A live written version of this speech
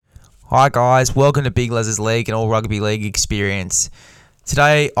Hi guys, welcome to Big Les's League and All Rugby League Experience.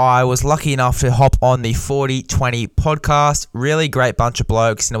 Today I was lucky enough to hop on the 40-20 podcast. Really great bunch of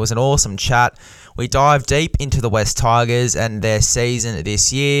blokes and it was an awesome chat. We dive deep into the West Tigers and their season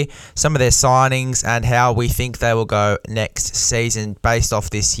this year, some of their signings and how we think they will go next season based off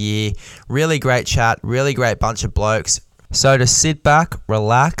this year. Really great chat, really great bunch of blokes. So to sit back,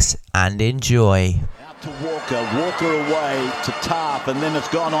 relax and enjoy. To Walker away to Tarp, and then it's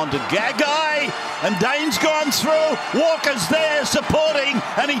gone on to Gagai, and Dane's gone through. Walker's there supporting,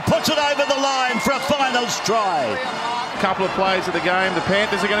 and he puts it over the line for a finals try. Couple of plays of the game. The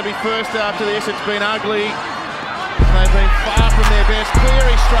Panthers are going to be first after this. It's been ugly. They've been far from their best.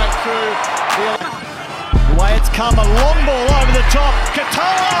 Cleary straight through. The way it's come, a long ball over the top.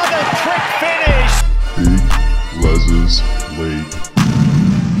 Qatar, the trick finish. Big Les's League.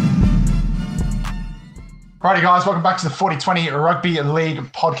 Righty guys, welcome back to the 40-20 Rugby League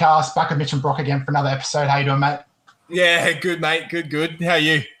podcast. Back with Mitch and Brock again for another episode. How you doing, mate? Yeah, good, mate. Good. How are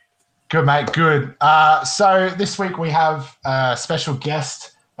you? Good, mate. Good. So this week we have a special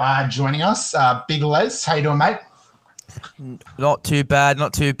guest joining us, Big Les. How you doing, mate? Not too bad,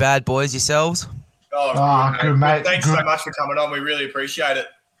 boys. Yourselves? Oh, good, mate. Thanks Good. so much for coming on. We really appreciate it.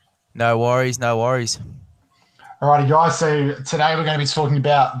 No worries. Alrighty guys, so today we're going to be talking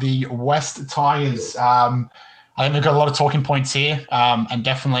about the West Tigers. I think we've got a lot of talking points here and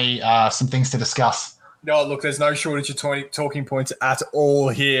definitely some things to discuss. No, look, there's no shortage of talking points at all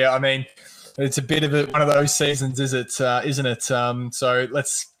here. I mean, it's a bit of one of those seasons, isn't it? So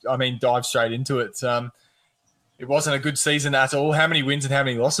let's, dive straight into it. It wasn't a good season at all. How many wins and how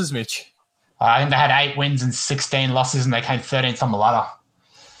many losses, Mitch? I think they had 8 wins and 16 losses and they came 13th on the ladder.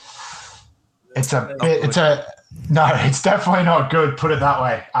 No, it's definitely not good, put it that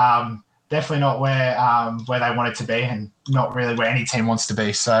way. Definitely not where they want it to be and not really where any team wants to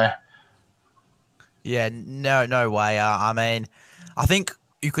be. So, Yeah, no way. I think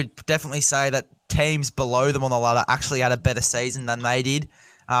you could definitely say that teams below them on the ladder actually had a better season than they did.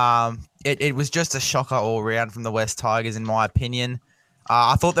 It was just a shocker all around from the West Tigers, in my opinion.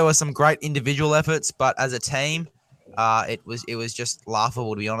 I thought there were some great individual efforts, but as a team, it was just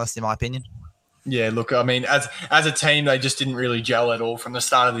laughable, to be honest, in my opinion. Yeah, look, as a team, they just didn't really gel at all from the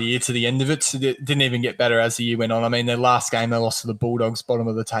start of the year to the end of it. So it didn't even get better as the year went on. Their last game, they lost to the Bulldogs, bottom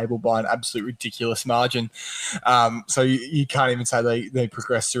of the table by an absolute ridiculous margin. So you can't even say they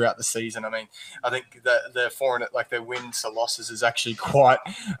progressed throughout the season. I think that their wins to losses is actually quite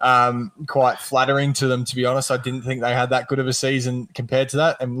flattering to them, to be honest. I didn't think they had that good of a season compared to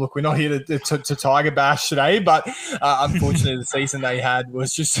that. And look, we're not here to Tiger bash today, but unfortunately, the season they had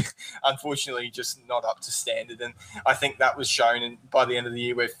was just just not up to standard. And I think that was shown by the end of the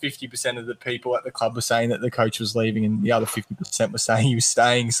year, where 50% of the people at the club were saying that the coach was leaving and the other 50% were saying he was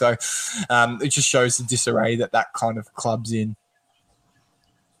staying. So it just shows the disarray that kind of club's in.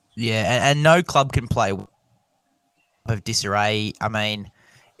 Yeah, and no club can play of disarray.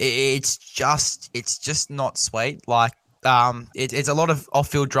 It's just not sweet. It's a lot of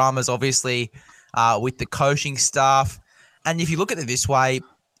off-field dramas, obviously, with the coaching staff. And if you look at it this way,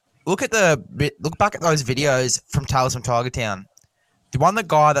 look back at those videos from Tales from Tiger Town. The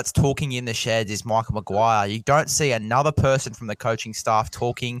guy that's talking in the sheds is Michael Maguire. You don't see another person from the coaching staff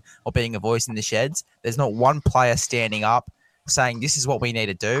talking or being a voice in the sheds. There's not one player standing up saying this is what we need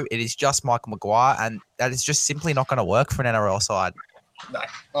to do. It is just Michael Maguire, and that is just simply not going to work for an NRL side. No,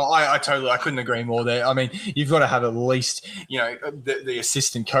 I couldn't agree more there. You've got to have at least, the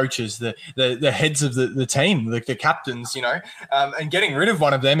assistant coaches, the heads of the team, the captains, and getting rid of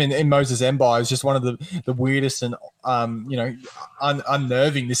one of them in Moses Mbye is just one of the weirdest and,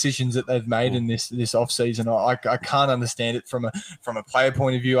 unnerving decisions that they've made in this off season. I can't understand it from a player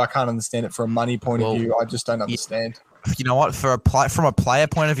point of view. I can't understand it from a money point of view. I just don't understand. You know what? From a player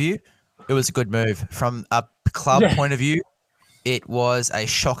point of view, it was a good move. From a club point of view, it was a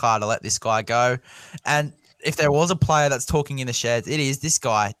shocker to let this guy go. And if there was a player that's talking in the sheds, it is this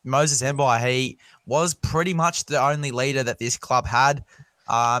guy, Moses Mbye. He was pretty much the only leader that this club had.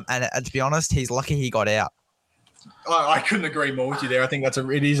 And to be honest, he's lucky he got out. I couldn't agree more with you there. I think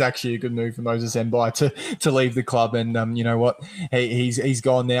it is actually a good move for Moses Mbye to leave the club. And you know what? He's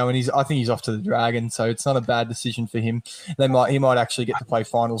gone now, and I think he's off to the Dragons. So it's not a bad decision for him. He might actually get to play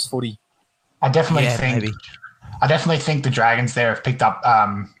finals footy. I definitely think the Dragons there have picked up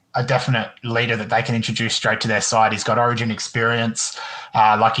a definite leader that they can introduce straight to their side. He's got Origin experience.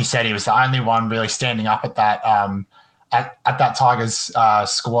 Like you said, he was the only one really standing up at that at that Tigers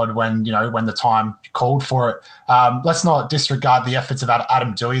squad when the time called for it. Let's not disregard the efforts of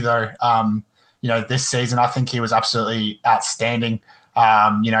Adam Doueihi though. This season I think he was absolutely outstanding.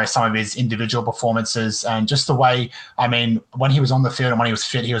 Some of his individual performances and just the way, when he was on the field and when he was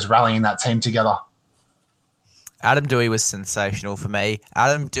fit, he was rallying that team together. Adam Doueihi was sensational for me.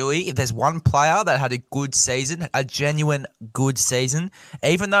 Adam Doueihi, if there's one player that had a good season, a genuine good season,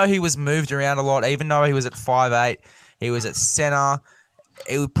 even though he was moved around a lot, even though he was at 5'8", he was at centre,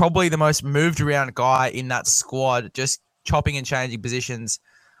 he was probably the most moved around guy in that squad, just chopping and changing positions.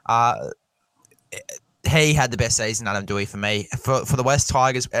 He had the best season, Adam Doueihi, for me. For the West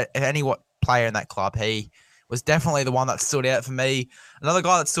Tigers, any player in that club, he was definitely the one that stood out for me. Another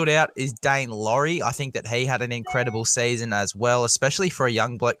guy that stood out is Dane Laurie. I think that he had an incredible season as well, especially for a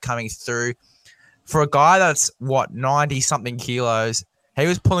young bloke coming through. For a guy that's, 90-something kilos, he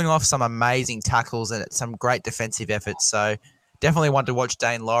was pulling off some amazing tackles and some great defensive efforts. So definitely want to watch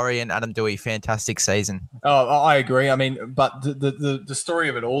Dane Laurie and Adam Doueihi. Fantastic season. Oh, I agree. But the story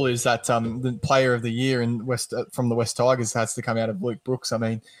of it all is that the player of the year from the West Tigers has to come out of Luke Brooks.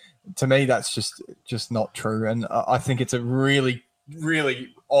 To me, that's just not true. And I think it's a really,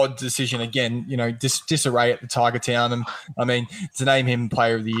 really odd decision. Again, disarray at the Tiger Town. And to name him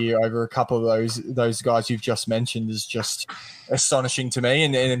player of the year over a couple of those guys you've just mentioned is just astonishing to me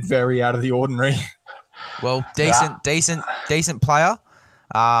and very out of the ordinary. Well, decent player.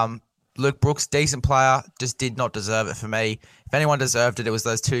 Luke Brooks, decent player, just did not deserve it for me. If anyone deserved it, it was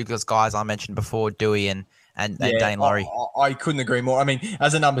those two guys I mentioned before, Doueihi and Dane Laurie. I couldn't agree more.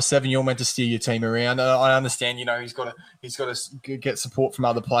 As a number 7, you're meant to steer your team around. I understand, he's got to get support from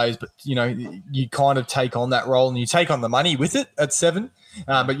other players, but you kind of take on that role and you take on the money with it at 7.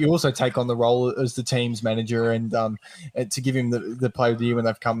 But you also take on the role as the team's manager and to give him the player of the year when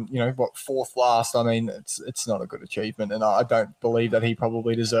they've come, 4th last. It's not a good achievement, and I don't believe that he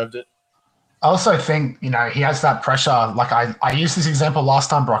probably deserved it. I also think, he has that pressure. Like I used this example last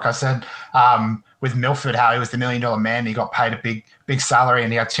time, Brock. I said with Milford how he was the $1 million man. He got paid a big salary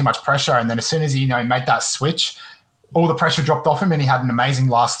and he had too much pressure. And then as soon as he made that switch, all the pressure dropped off him and he had an amazing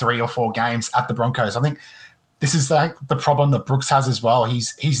last 3 or 4 games at the Broncos. I think this is the problem that Brooks has as well. He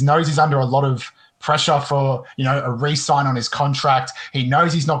knows he's under a lot of pressure for, a re-sign on his contract. He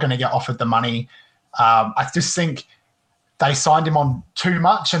knows he's not going to get offered the money. I just think they signed him on too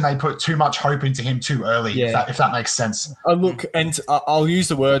much and they put too much hope into him too early, if that makes sense. Look, and I'll use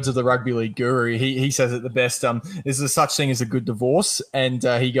the words of the rugby league guru. He says it the best. There's such thing as a good divorce, and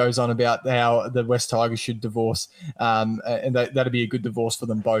he goes on about how the West Tigers should divorce, and that'd be a good divorce for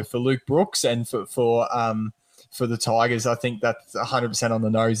them both, for Luke Brooks and for the Tigers. I think that's 100% on the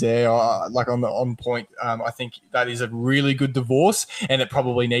nose there, on point. I think that is a really good divorce, and it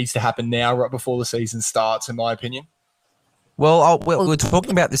probably needs to happen now, right before the season starts, in my opinion. Well, we're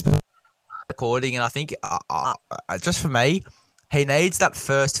talking about this recording, and I think just for me, he needs that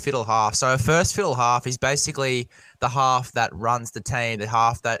first fiddle half. So a first fiddle half is basically the half that runs the team, the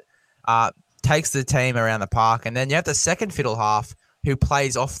half that takes the team around the park, and then you have the second fiddle half who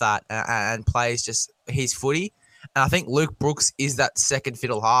plays off that and plays just his footy. And I think Luke Brooks is that second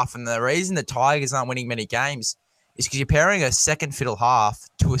fiddle half, and the reason the Tigers aren't winning many games is because you're pairing a second fiddle half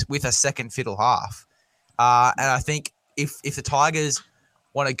with a second fiddle half. And I think if the Tigers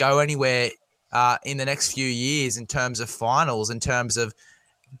want to go anywhere in the next few years in terms of finals, in terms of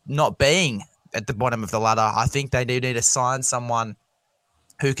not being at the bottom of the ladder, I think they do need to sign someone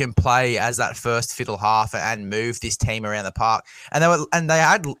who can play as that first fiddle half and move this team around the park. And they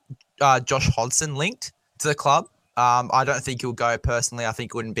had Josh Hodgson linked to the club. I don't think he'll go personally. I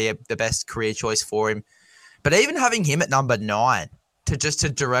think it wouldn't be the best career choice for him. But even having him at number 9 to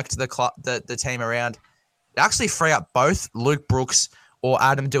direct the team around, actually free up both Luke Brooks or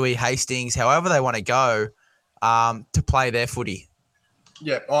Adam Doueihi Hastings, however they want to go, to play their footy.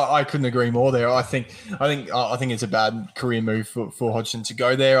 Yeah, I couldn't agree more there. I think it's a bad career move for Hodgson to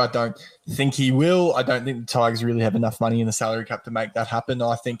go there. I don't think he will. I don't think the Tigers really have enough money in the salary cap to make that happen.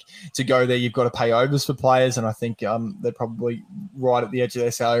 I think to go there, you've got to pay overs for players, and I think they're probably right at the edge of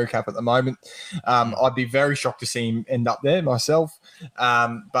their salary cap at the moment. I'd be very shocked to see him end up there myself.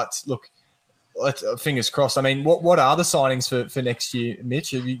 But look, fingers crossed. What are the signings for next year,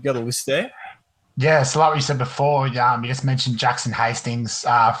 Mitch? Have you got a list there? Yeah, so like we said before, you just mentioned Jackson Hastings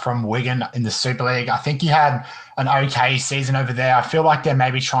from Wigan in the Super League. I think he had an okay season over there. I feel like they're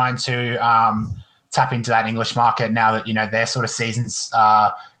maybe trying to tap into that English market now that, their sort of seasons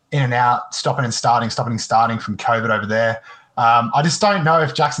in and out, stopping and starting from COVID over there. I just don't know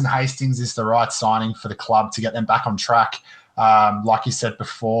if Jackson Hastings is the right signing for the club to get them back on track. Like you said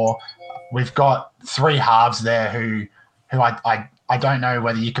before, we've got 3 halves there who I don't know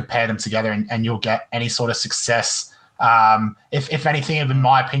whether you could pair them together and you'll get any sort of success. If anything, in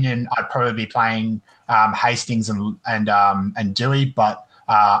my opinion, I'd probably be playing Hastings and Dewey. But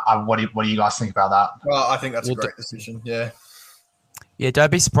what do you guys think about that? Well, I think that's a great decision. Yeah. Yeah,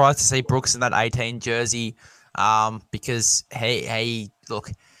 don't be surprised to see Brooks in that 18 jersey, because he's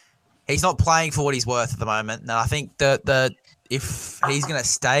not playing for what he's worth at the moment. And I think that if he's going to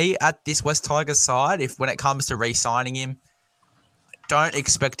stay at this West Tigers side, if when it comes to re-signing him, don't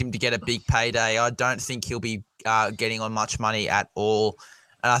expect him to get a big payday. I don't think he'll be getting on much money at all.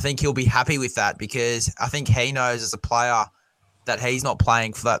 And I think he'll be happy with that, because I think he knows as a player that he's not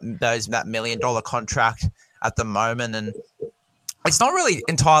playing for that $1 million contract at the moment. And it's not really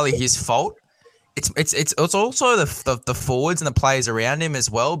entirely his fault. It's also the forwards and the players around him as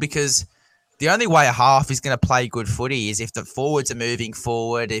well, because the only way a half is going to play good footy is if the forwards are moving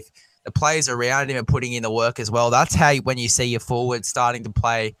forward, if the players around him are putting in the work as well. That's how when you see your forwards starting to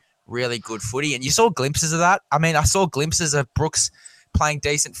play really good footy. And you saw glimpses of that. I mean, I saw glimpses of Brooks playing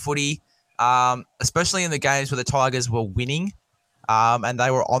decent footy, especially in the games where the Tigers were winning and they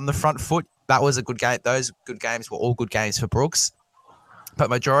were on the front foot. That was a good game. Those good games were all good games for Brooks. But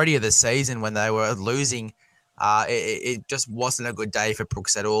majority of the season when they were losing, it just wasn't a good day for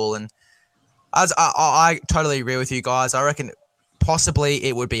Brooks at all. And as I totally agree with you guys. I reckon possibly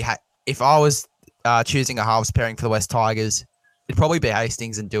it would be, if I was choosing a halves pairing for the West Tigers, it'd probably be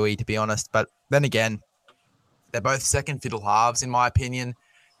Hastings and Dewey, to be honest. But then again, they're both second fiddle halves, in my opinion.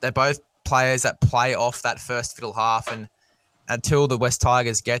 They're both players that play off that first fiddle half. And until the West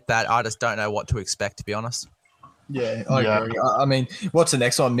Tigers get that, I just don't know what to expect, to be honest. Yeah, I agree. I mean, what's the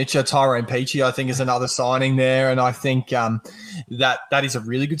next one? Mitchell, Tyrone Peachey, I think, is another signing there. And I think that is a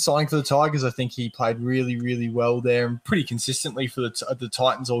really good signing for the Tigers. I think he played really, really well there and pretty consistently for the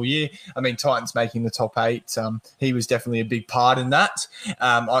Titans all year. I mean, Titans making the top 8. He was definitely a big part in that.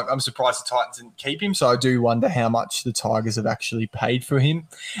 I'm surprised the Titans didn't keep him. So I do wonder how much the Tigers have actually paid for him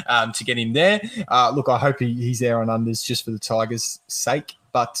to get him there. Look, I hope he's there on unders just for the Tigers' sake.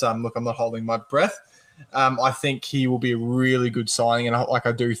 But look, I'm not holding my breath. I think he will be a really good signing, and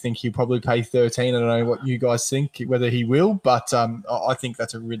I do think he'll probably pay 13. I don't know what you guys think, whether he will, but I think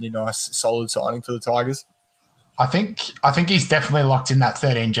that's a really nice, solid signing for the Tigers. I think he's definitely locked in that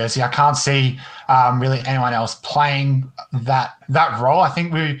 13 jersey. I can't see really anyone else playing that role. I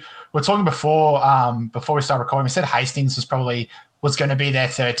think we were talking before we started recording. We said Hastings was going to be their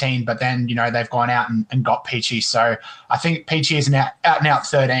 13, but then they've gone out and got Peachey. So I think Peachey is an out and out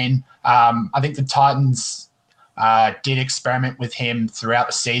 13. I think the Titans did experiment with him throughout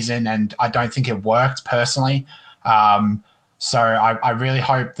the season, and I don't think it worked personally. So I really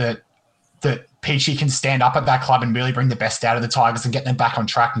hope that Peachey can stand up at that club and really bring the best out of the Tigers and get them back on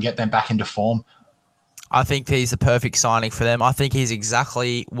track and get them back into form. I think he's the perfect signing for them. I think he's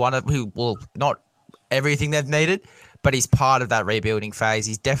exactly one of who will not everything they've needed, but he's part of that rebuilding phase.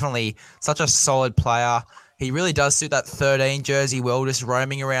 He's definitely such a solid player. He really does suit that 13 jersey well, just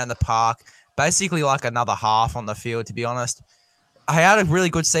roaming around the park, basically like another half on the field, to be honest. I had a really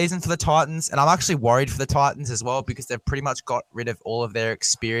good season for the Titans, and I'm actually worried for the Titans as well, because they've pretty much got rid of all of their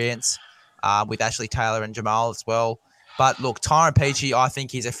experience with Ashley Taylor and Jamal as well. But look, Tyrone Peachey, I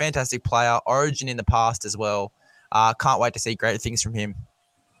think he's a fantastic player, Origin in the past as well. Can't wait to see great things from him.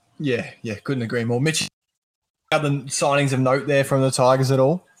 Yeah, couldn't agree more. Mitch, other signings of note there from the Tigers at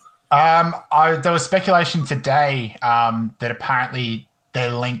all? There was speculation today that apparently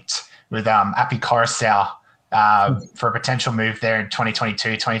they're linked with Api Coruscant for a potential move there in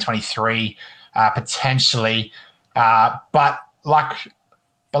 2022, 2023, potentially. But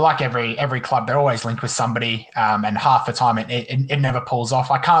like every club, they're always linked with somebody, and half the time it never pulls off.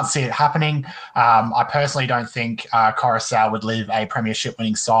 I can't see it happening. I personally don't think Coruscant would leave a premiership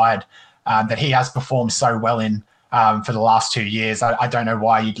winning side that he has performed so well in for the last 2 years. I don't know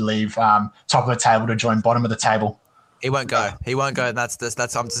why you'd leave top of the table to join bottom of the table. He won't go. He won't go.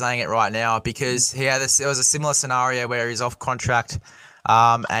 That's I'm saying it right now, because it was a similar scenario where he's off contract,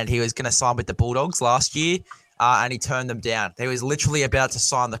 and he was going to sign with the Bulldogs last year, and he turned them down. He was literally about to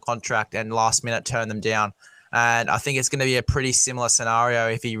sign the contract and last minute turned them down. And I think it's going to be a pretty similar scenario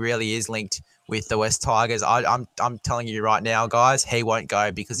if he really is linked with the West Tigers. I'm telling you right now, guys, he won't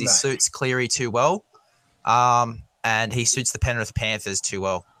go, because he suits Cleary too well. And he suits the Penrith Panthers too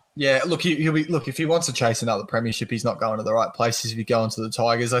well. Yeah, look, if he wants to chase another premiership, he's not going to the right places if he goes to the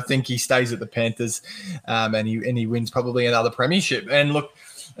Tigers. I think he stays at the Panthers, and he wins probably another premiership. And look,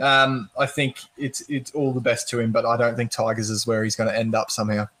 I think it's all the best to him, but I don't think Tigers is where he's going to end up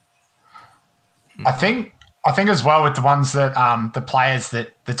somehow. I think as well with the ones that the players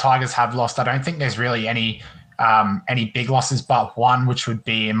that the Tigers have lost, I don't think there's really any big losses but one, which would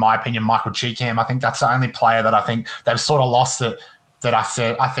be, in my opinion, Michael Cheekham. I think that's the only player that I think they've sort of lost that that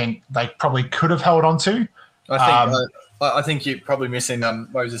I think they probably could have held on to. I think you're probably missing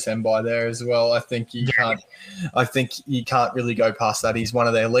Moses Mbai there as well. I think you can't really go past that. He's one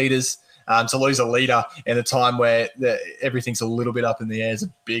of their leaders. To lose a leader in a time where everything's a little bit up in the air is a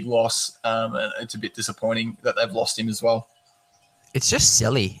big loss. And it's a bit disappointing that they've lost him as well. It's just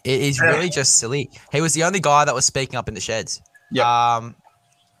silly. It is really just silly. He was the only guy that was speaking up in the sheds. Yeah.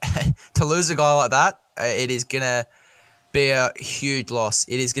 To lose a guy like that, it is going to be a huge loss.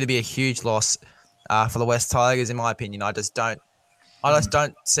 It is going to be a huge loss for the West Tigers, in my opinion. I just don't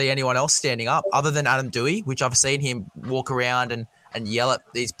see anyone else standing up other than Adam Doueihi, which I've seen him walk around and yell at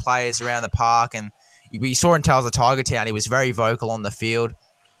these players around the park. And we saw in Tales of Tiger Town, he was very vocal on the field.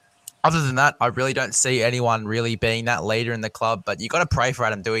 Other than that, I really don't see anyone really being that leader in the club. But you got to pray for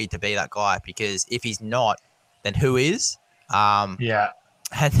Adam Doueihi to be that guy, because if he's not, then who is? And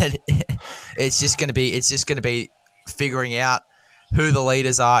then it's just going to be figuring out who the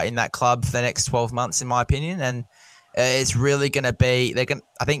leaders are in that club for the next 12 months, in my opinion. And it's really going to be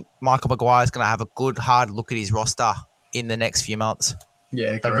I think Michael Maguire is going to have a good hard look at his roster in the next few months.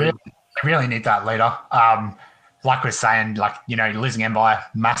 Yeah, they really need that leader. Like we're saying, losing Mbai,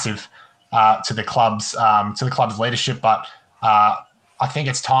 massive to the club's leadership. But I think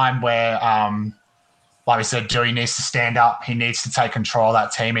it's time where, like we said, Doueihi needs to stand up. He needs to take control of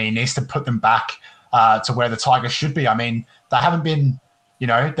that team, and he needs to put them back to where the Tigers should be. I mean, they haven't been,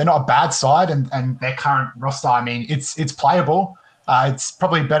 they're not a bad side, and their current roster, I mean, it's playable. It's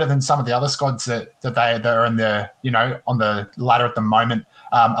probably better than some of the other squads that are in the, on the ladder at the moment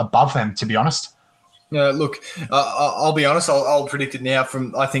above them, to be honest. Look, I'll be honest. I'll predict it now.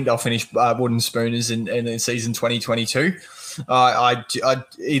 I think they'll finish Wooden Spooners in the season 2022. I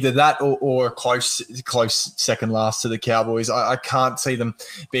either that or a close second last to the Cowboys. I can't see them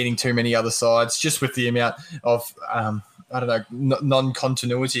beating too many other sides, just with the amount of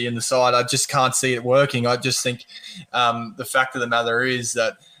non-continuity in the side. I just can't see it working. I just think the fact of the matter is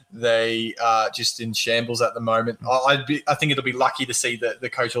that they are just in shambles at the moment. I think it'll be lucky to see the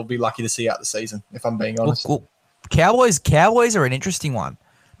coach will be lucky to see out the season, if I'm being honest. Well, Cowboys are an interesting one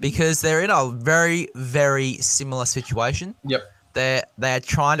because they're in a very, very similar situation. Yep. They're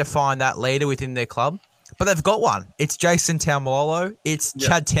trying to find that leader within their club, but they've got one. It's Jason Taumalolo. It's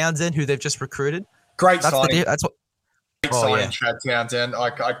Chad Townsend, who they've just recruited. Great signing. Great signing, Chad Townsend.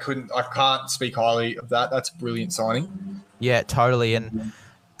 I can't speak highly of that. That's a brilliant signing. Yeah, totally. And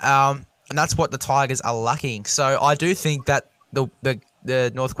that's what the Tigers are lacking. So I do think that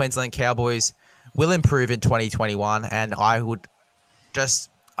the North Queensland Cowboys will improve in 2021, and I wouldn't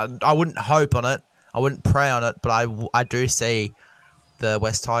hope on it. I wouldn't pray on it, but I do see the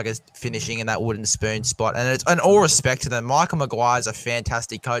West Tigers finishing in that wooden spoon spot. And all respect to them. Michael Maguire is a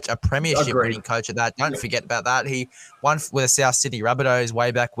fantastic coach, a premiership winning coach at that. Don't forget about that. He won with the South Sydney Rabbitohs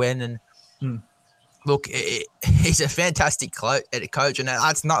way back when. And look, he's a fantastic coach, and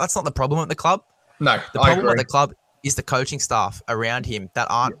that's not the problem at the club. No, the problem at the club is the coaching staff around him that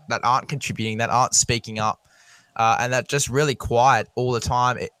aren't contributing, that aren't speaking up, and that just really quiet all the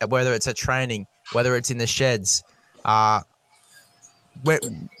time. Whether it's at training, whether it's in the sheds.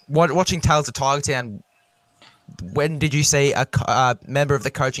 Watching Tales of Tiger Town, when did you see a member of the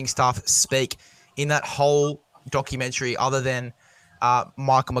coaching staff speak in that whole documentary other than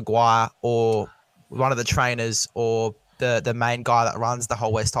Michael Maguire or one of the trainers or the main guy that runs the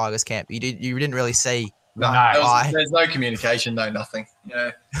whole West Tigers camp? You didn't really see. There's no communication, no nothing.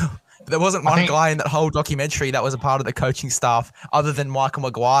 Yeah. There wasn't one guy in that whole documentary that was a part of the coaching staff other than Michael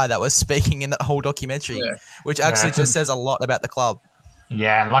Maguire that was speaking in that whole documentary, which actually just says a lot about the club.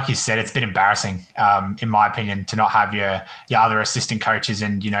 Yeah, like you said, it's been embarrassing, in my opinion, to not have your other assistant coaches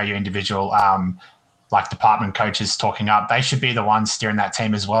and, your individual department coaches talking up. They should be the ones steering that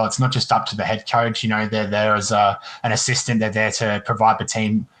team as well. It's not just up to the head coach. They're there as an assistant. They're there to provide the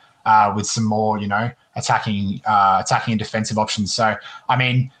team with some more, attacking and defensive options. So, I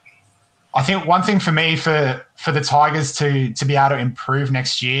mean, I think one thing for me for the Tigers to be able to improve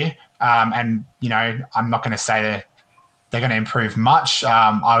next year, and, I'm not going to say that they're going to improve much.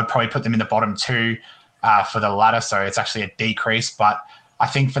 I would probably put them in the bottom two for the ladder, so it's actually a decrease. But I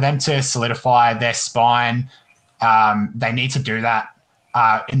think for them to solidify their spine, they need to do that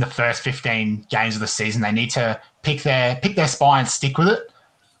in the first 15 games of the season. They need to pick their spine, stick with it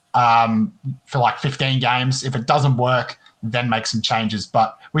for 15 games. If it doesn't work, then make some changes.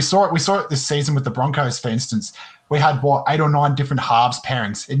 But we saw it this season with the Broncos, for instance. We had 8 or 9 different halves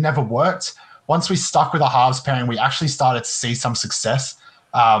pairings. It never worked. Once we stuck with a halves pairing, we actually started to see some success.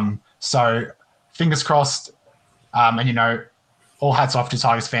 So fingers crossed, and all hats off to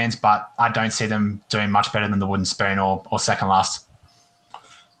Tigers fans, but I don't see them doing much better than the wooden spoon or second last.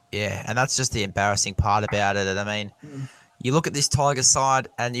 Yeah, and that's just the embarrassing part about it. And I mean, you look at this Tigers side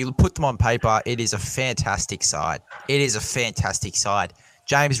and you put them on paper, it is a fantastic side. It is a fantastic side.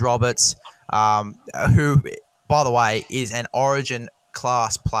 James Roberts, who, by the way, is an Origin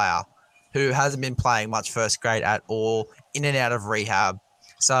class player who hasn't been playing much first grade at all, in and out of rehab.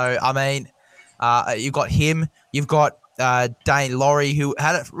 So, I mean, you've got him. You've got Dane Laurie, who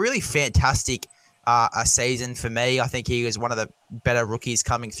had a really fantastic a season for me. I think he was one of the better rookies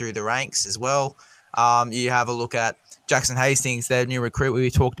coming through the ranks as well. You have a look at Jackson Hastings, their new recruit. We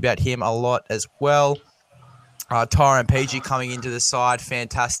talked about him a lot as well. Tyrone PG coming into the side,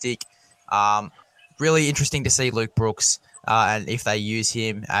 fantastic. Really interesting to see Luke Brooks and if they use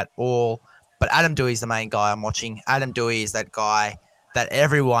him at all. But Adam Douei's the main guy I'm watching. Adam Douei is that guy that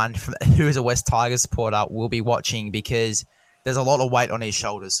everyone who is a West Tigers supporter will be watching because there's a lot of weight on his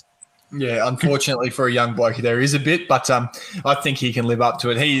shoulders. Yeah, unfortunately for a young bloke, there is a bit, but I think he can live up to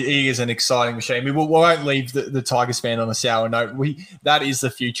it. He is an exciting machine. We won't leave the Tigers fan on a sour note. That is the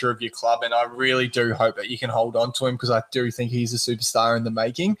future of your club, and I really do hope that you can hold on to him because I do think he's a superstar in the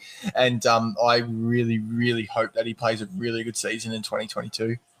making, and I really, really hope that he plays a really good season in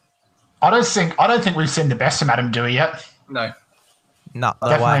 2022. I don't think we've seen the best from Adam Douei yet. No,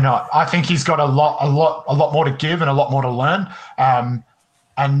 definitely not. I think he's got a lot more to give and a lot more to learn.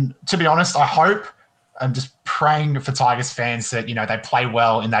 And to be honest, I hope, I'm just praying for Tigers fans that, they play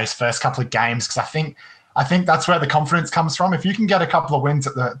well in those first couple of games because I think that's where the confidence comes from. If you can get a couple of wins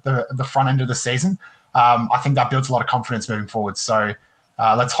at the front end of the season, I think that builds a lot of confidence moving forward. So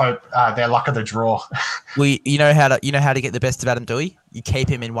let's hope their luck of the draw. Well, you know how to get the best of Adam Douei? You keep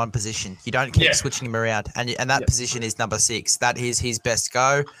him in one position. You don't keep switching him around. And that position is number 6. That is his best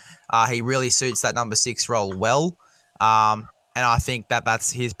go. He really suits that number 6 role well. And I think that's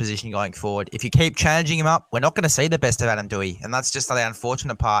his position going forward. If you keep changing him up, we're not going to see the best of Adam Douei. And that's just the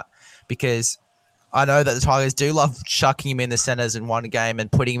unfortunate part because I know that the Tigers do love chucking him in the centres in one game and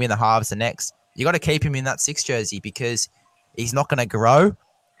putting him in the halves the next. You got to keep him in that 6 jersey because he's not going to grow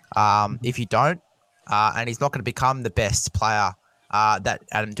if you don't. And he's not going to become the best player that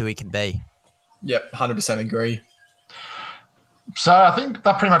Adam Douei can be. Yep, 100% agree. So I think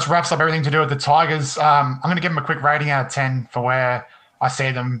that pretty much wraps up everything to do with the Tigers. I'm going to give them a quick rating out of 10 for where I see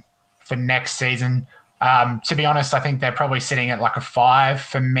them for next season. To be honest, I think they're probably sitting at like a 5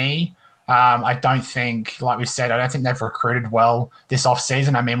 for me. I don't think, like we said, I don't think they've recruited well this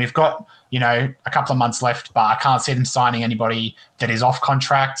offseason. I mean, we've got, a couple of months left, but I can't see them signing anybody that is off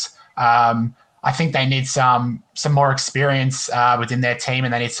contract. I think they need some more experience within their team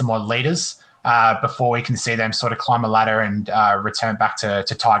and they need some more leaders. Before we can see them sort of climb a ladder and return back to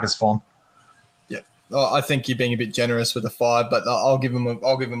Tigers form. Yeah, I think you're being a bit generous with a 5, but I'll give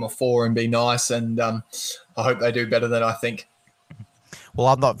them a 4 and be nice, and I hope they do better than I think. Well,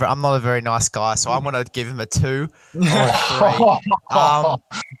 I'm not a very nice guy, so I'm going to give him a 2 or a 3.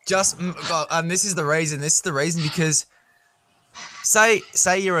 And this is the reason. This is the reason because say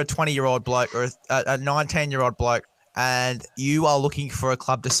you're a 20-year-old bloke or a 19-year-old bloke. And you are looking for a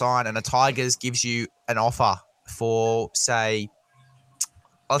club to sign and a Tigers gives you an offer for, say,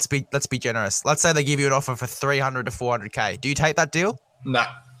 let's be generous. Let's say they give you an offer for 300 to 400K. Do you take that deal? No.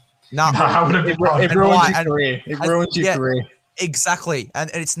 It ruins your career. It ruins your career. Exactly.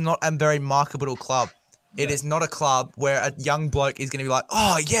 And it's not a very marketable club. It is not a club where a young bloke is going to be like,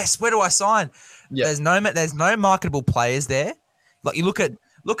 oh, yes, where do I sign? Yeah. There's no marketable players there. Like you look at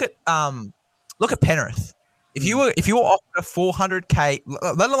Penrith. If you were offered a 400K,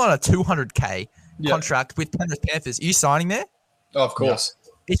 let alone a 200K contract with Penrith Panthers, are you signing there? Oh, of course.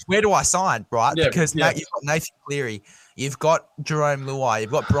 It's where do I sign, right? Yeah, because now you've got Nathan Cleary, you've got Jerome Luai,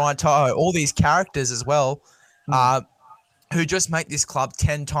 you've got Brian To'o, all these characters as well, who just make this club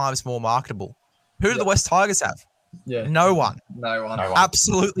 10 times more marketable. Who do the West Tigers have? Yeah. No one. No one.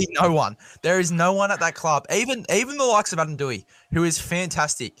 Absolutely no one. There is no one at that club. Even the likes of Adam Douei, who is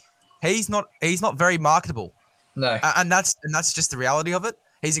fantastic. He's not very marketable. No. And that's just the reality of it.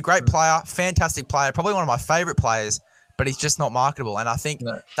 He's a great player, fantastic player, probably one of my favorite players, but he's just not marketable. And I think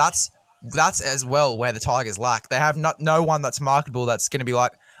that's as well where the Tigers lack. They have no one that's marketable that's going to be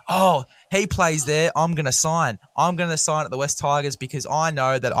like, oh, he plays there, I'm going to sign. I'm going to sign at the West Tigers because I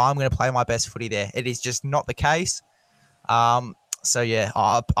know that I'm going to play my best footy there. It is just not the case.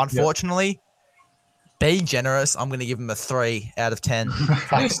 Unfortunately, being generous, I'm going to give him a 3 out of 10.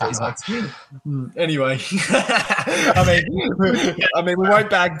 Anyway, I mean, we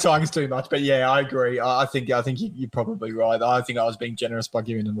won't bag Tigers too much, but yeah, I agree. I think you're probably right. I think I was being generous by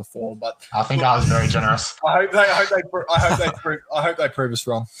giving them a 4, but I think I was very generous. I hope they prove us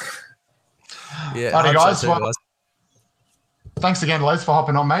wrong. Yeah, guys. Thanks again, Les, for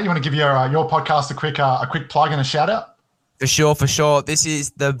hopping on, mate. You want to give your podcast a quick plug and a shout out? For sure. This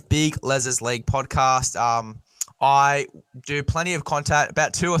is the Big Les's League podcast. I do plenty of content,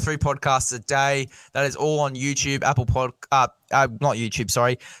 about 2 or 3 podcasts a day. That is all on YouTube, Spotify,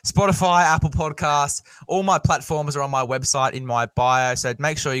 Apple Podcasts. All my platforms are on my website in my bio. So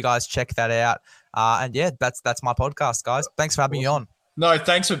make sure you guys check that out. And yeah, that's my podcast, guys. Thanks for having me on. No,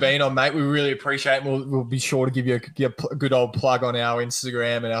 thanks for being on, mate. We really appreciate it. We'll be sure to give you a good old plug on our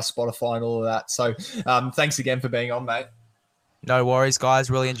Instagram and our Spotify and all of that. So thanks again for being on, mate. No worries,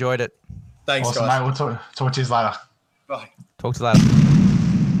 guys. Really enjoyed it. Thanks, awesome, guys. Mate. We'll talk to you later. Bye. Talk to you later.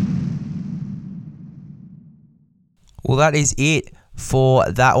 Well, that is it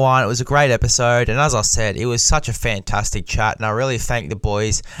for that one. It was a great episode, and as I said, it was such a fantastic chat, and I really thank the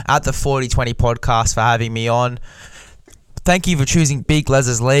boys at the 4020 podcast for having me on. Thank you for choosing Big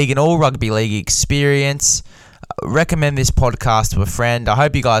Les's League and all rugby league experience. Recommend this podcast to a friend. I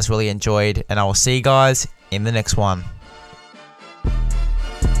hope you guys really enjoyed, and I will see you guys in the next one.